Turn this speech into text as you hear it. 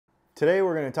Today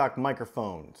we're going to talk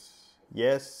microphones.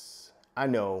 Yes, I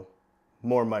know,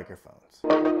 more microphones.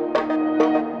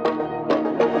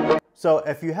 So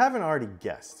if you haven't already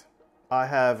guessed, I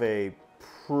have a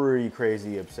pretty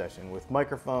crazy obsession with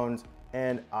microphones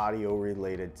and audio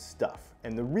related stuff.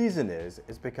 And the reason is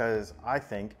because I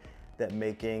think that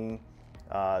making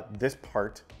this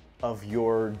part of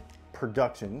your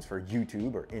productions for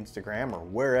YouTube or Instagram or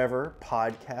wherever,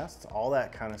 podcasts, all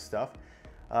that kind of stuff,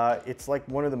 it's like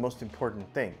one of the most important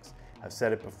things. I've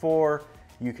said it before,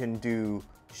 you can do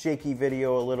shaky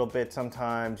video a little bit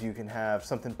sometimes, you can have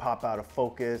something pop out of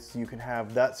focus, you can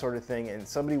have that sort of thing, and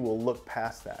somebody will look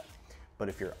past that. But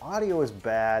if your audio is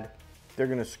bad, they're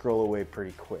gonna scroll away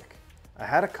pretty quick. I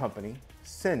had a company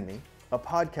send me a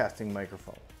podcasting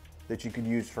microphone that you could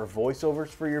use for voiceovers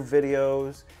for your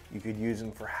videos, you could use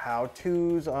them for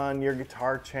how-tos on your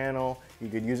guitar channel, you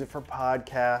could use it for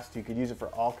podcasts, you could use it for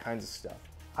all kinds of stuff.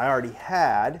 I already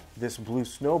had this Blue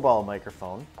Snowball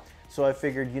microphone, so I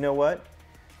figured, you know what?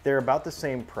 They're about the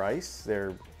same price.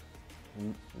 They're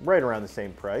right around the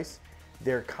same price.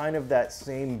 They're kind of that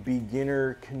same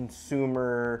beginner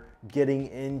consumer getting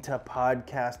into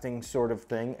podcasting sort of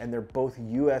thing, and they're both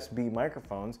USB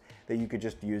microphones that you could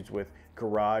just use with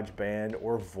GarageBand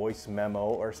or Voice Memo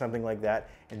or something like that,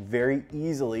 and very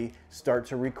easily start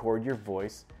to record your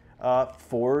voice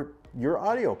for your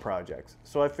audio projects.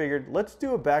 So I figured, let's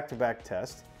do a back-to-back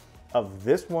test of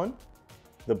this one,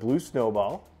 the Blue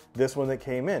Snowball, this one that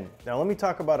came in. Now let me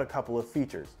talk about a couple of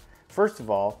features. First of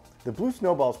all, the Blue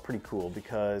Snowball is pretty cool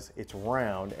because it's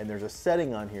round and there's a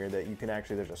setting on here that you can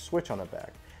actually, there's a switch on the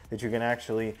back that you can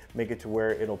actually make it to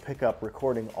where it'll pick up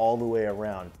recording all the way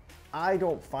around. I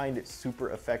don't find it super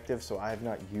effective, so I have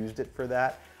not used it for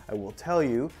that. I will tell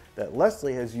you that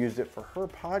Leslie has used it for her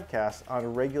podcast on a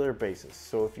regular basis.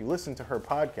 So if you listen to her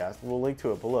podcast, we'll link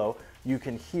to it below, you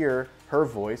can hear her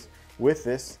voice with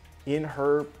this in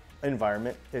her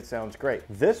environment. It sounds great.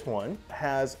 This one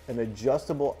has an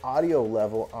adjustable audio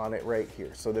level on it right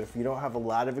here, so that if you don't have a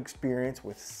lot of experience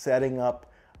with setting up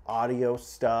audio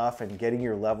stuff and getting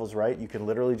your levels right, you can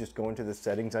literally just go into the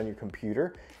settings on your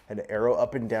computer and arrow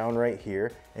up and down right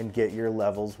here and get your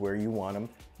levels where you want them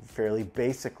fairly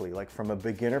basically. Like from a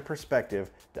beginner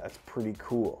perspective, that's pretty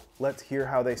cool. Let's hear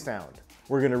how they sound.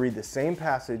 We're going to read the same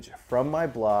passage from my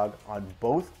blog on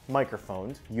both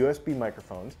microphones, USB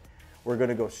microphones. We're going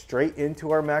to go straight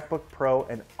into our MacBook Pro,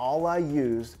 and all I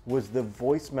used was the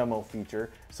Voice Memo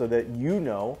feature so that you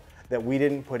know that we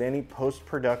didn't put any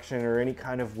post-production or any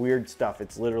kind of weird stuff.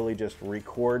 It's literally just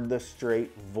record the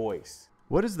straight voice.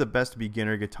 What is the best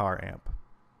beginner guitar amp?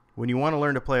 When you want to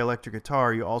learn to play electric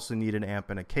guitar, you also need an amp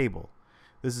and a cable.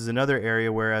 This is another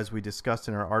area where, as we discussed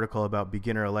in our article about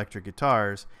beginner electric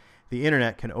guitars, the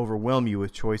internet can overwhelm you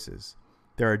with choices.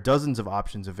 There are dozens of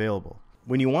options available.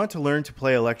 When you want to learn to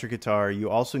play electric guitar, you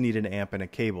also need an amp and a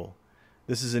cable.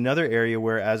 This is another area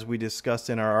where, as we discussed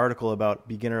in our article about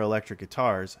beginner electric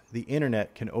guitars, the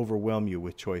internet can overwhelm you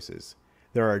with choices.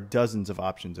 There are dozens of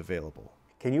options available.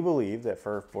 Can you believe that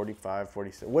for 45,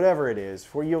 46, whatever it is,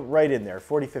 for you right in there,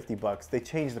 40, 50 bucks, they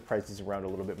change the prices around a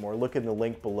little bit more. Look in the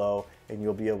link below and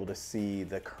you'll be able to see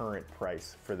the current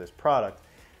price for this product.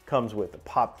 Comes with a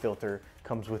pop filter,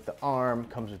 comes with the arm,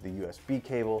 comes with the USB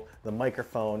cable, the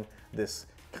microphone, this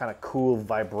kind of cool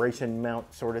vibration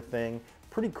mount sort of thing.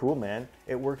 Pretty cool, man.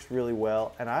 It works really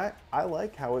well, and I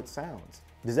like how it sounds.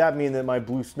 Does that mean that my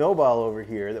Blue Snowball over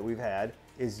here that we've had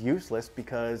is useless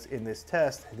because in this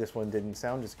test, this one didn't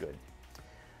sound as good?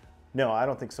 No, I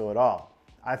don't think so at all.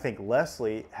 I think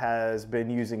Leslie has been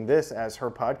using this as her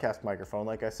podcast microphone.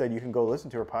 Like I said, you can go listen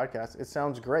to her podcast. It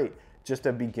sounds great. Just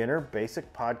a beginner,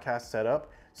 basic podcast setup,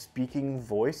 speaking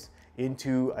voice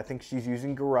into, I think she's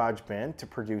using GarageBand to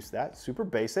produce that, super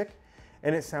basic.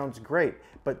 And it sounds great,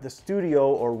 but the studio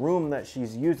or room that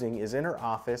she's using is in her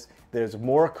office. There's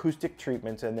more acoustic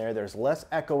treatments in there. There's less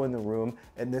echo in the room,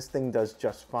 and this thing does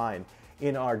just fine.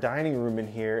 In our dining room in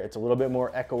here, it's a little bit more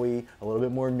echoey, a little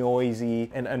bit more noisy,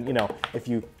 and you know, if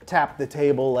you tap the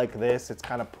table like this, it's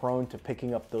kind of prone to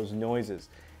picking up those noises.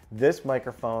 This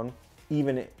microphone,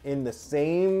 even in the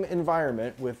same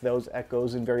environment with those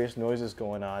echoes and various noises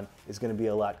going on, is going to be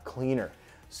a lot cleaner.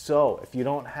 So if you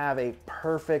don't have a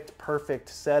perfect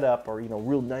setup, or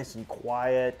real nice and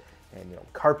quiet and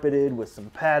carpeted with some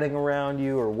padding around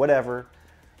you or whatever,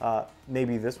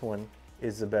 maybe this one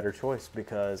is a better choice,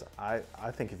 because I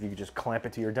think if you could just clamp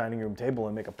it to your dining room table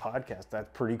and make a podcast, that's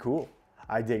pretty cool.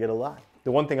 I dig it a lot.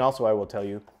 The one thing also I will tell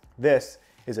you, this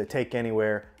is a take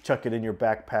anywhere, chuck it in your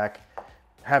backpack,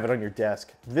 have it on your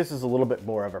desk. This is a little bit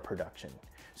more of a production.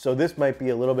 So this might be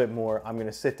a little bit more, I'm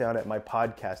gonna sit down at my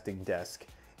podcasting desk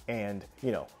and,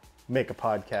 make a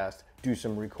podcast, do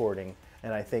some recording.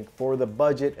 And I think for the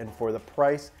budget and for the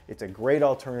price, it's a great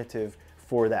alternative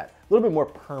for that. A little bit more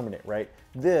permanent, right?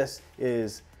 This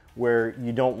is where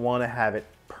you don't want to have it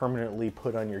permanently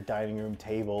put on your dining room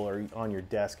table or on your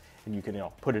desk, and you can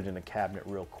put it in a cabinet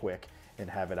real quick and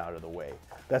have it out of the way.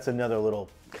 That's another little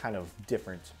kind of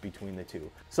difference between the two.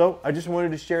 So I just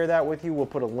wanted to share that with you. We'll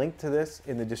put a link to this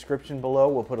in the description below.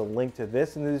 We'll put a link to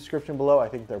this in the description below. I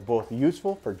think they're both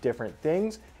useful for different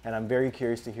things, and I'm very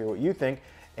curious to hear what you think.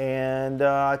 And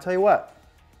I'll tell you what,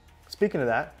 speaking of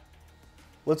that,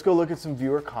 let's go look at some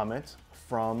viewer comments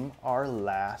from our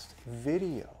last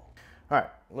video. All right,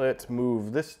 let's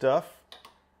move this stuff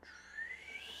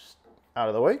out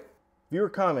of the way. Viewer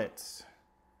comments.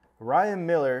 Ryan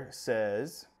Miller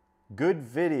says, good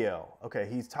video. Okay,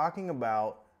 he's talking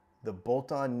about the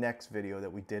bolt-on necks video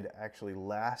that we did actually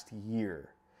last year.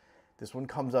 This one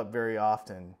comes up very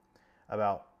often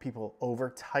about people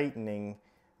over-tightening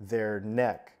their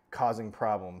neck causing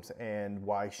problems and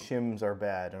why shims are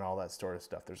bad and all that sort of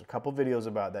stuff. There's a couple videos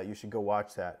about that. You should go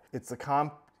watch that.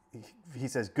 He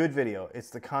says, good video. It's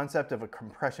the concept of a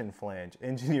compression flange.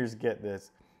 Engineers get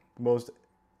this. Most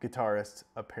guitarists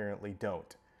apparently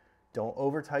don't. Don't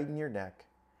over tighten your neck,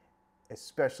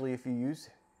 especially if you use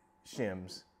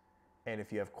shims. And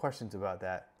if you have questions about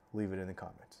that, leave it in the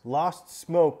comments. Lost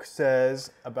Smoke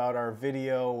says about our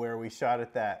video where we shot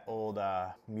at that old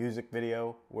music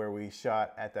video where we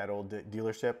shot at that old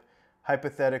dealership.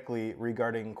 Hypothetically,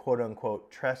 regarding quote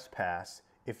unquote trespass,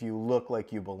 if you look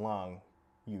like you belong,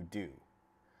 you do.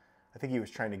 I think he was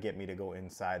trying to get me to go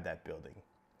inside that building.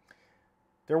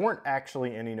 There weren't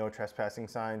actually any no trespassing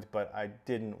signs, but I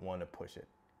didn't want to push it.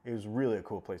 It was really a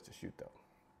cool place to shoot though.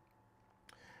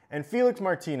 And Felix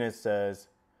Martinez says,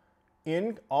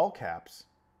 in all caps,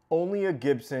 only a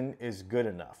Gibson is good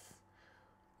enough.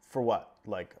 For what?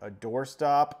 Like a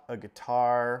doorstop, a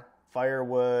guitar,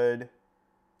 firewood,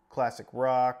 classic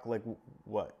rock, like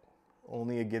what?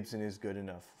 Only a Gibson is good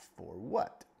enough for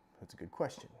what? That's a good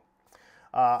question.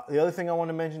 The other thing I want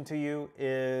to mention to you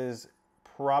is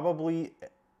probably,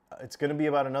 it's going to be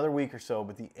about another week or so,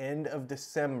 but the end of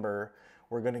December,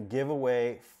 we're going to give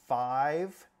away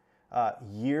 5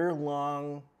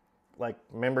 year-long like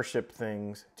membership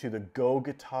things to the Go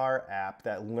Guitar app,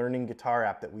 that learning guitar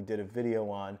app that we did a video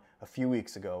on a few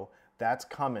weeks ago. That's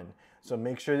coming. So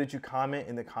make sure that you comment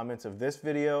in the comments of this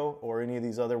video or any of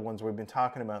these other ones we've been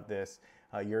talking about this,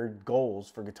 your goals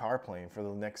for guitar playing for the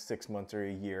next 6 months or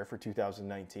a year for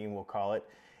 2019, we'll call it,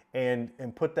 and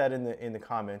put that in the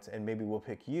comments, and maybe we'll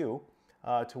pick you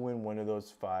to win one of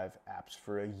those 5 apps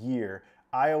for a year.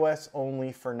 iOS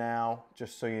only for now,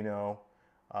 just so you know.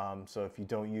 So if you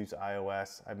don't use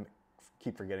iOS, I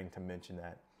keep forgetting to mention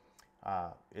that.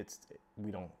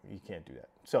 You can't do that.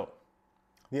 So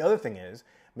the other thing is,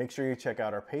 make sure you check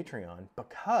out our Patreon,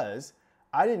 because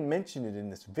I didn't mention it in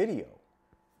this video,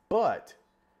 but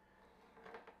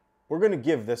we're going to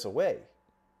give this away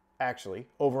actually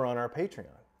over on our Patreon.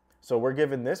 So we're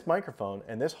giving this microphone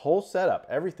and this whole setup,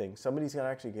 everything, somebody's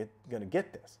going to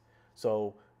get this.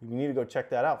 So you need to go check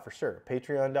that out for sure.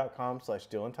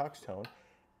 Patreon.com/DylanTalksTone.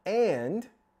 And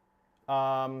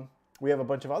we have a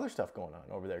bunch of other stuff going on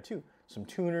over there too. Some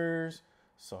tuners,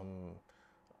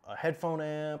 a headphone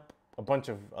amp, a bunch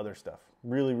of other stuff.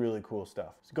 Really, really cool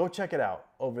stuff. So go check it out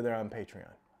over there on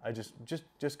Patreon. I just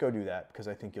go do that because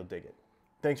I think you'll dig it.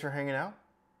 Thanks for hanging out,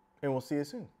 and we'll see you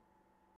soon.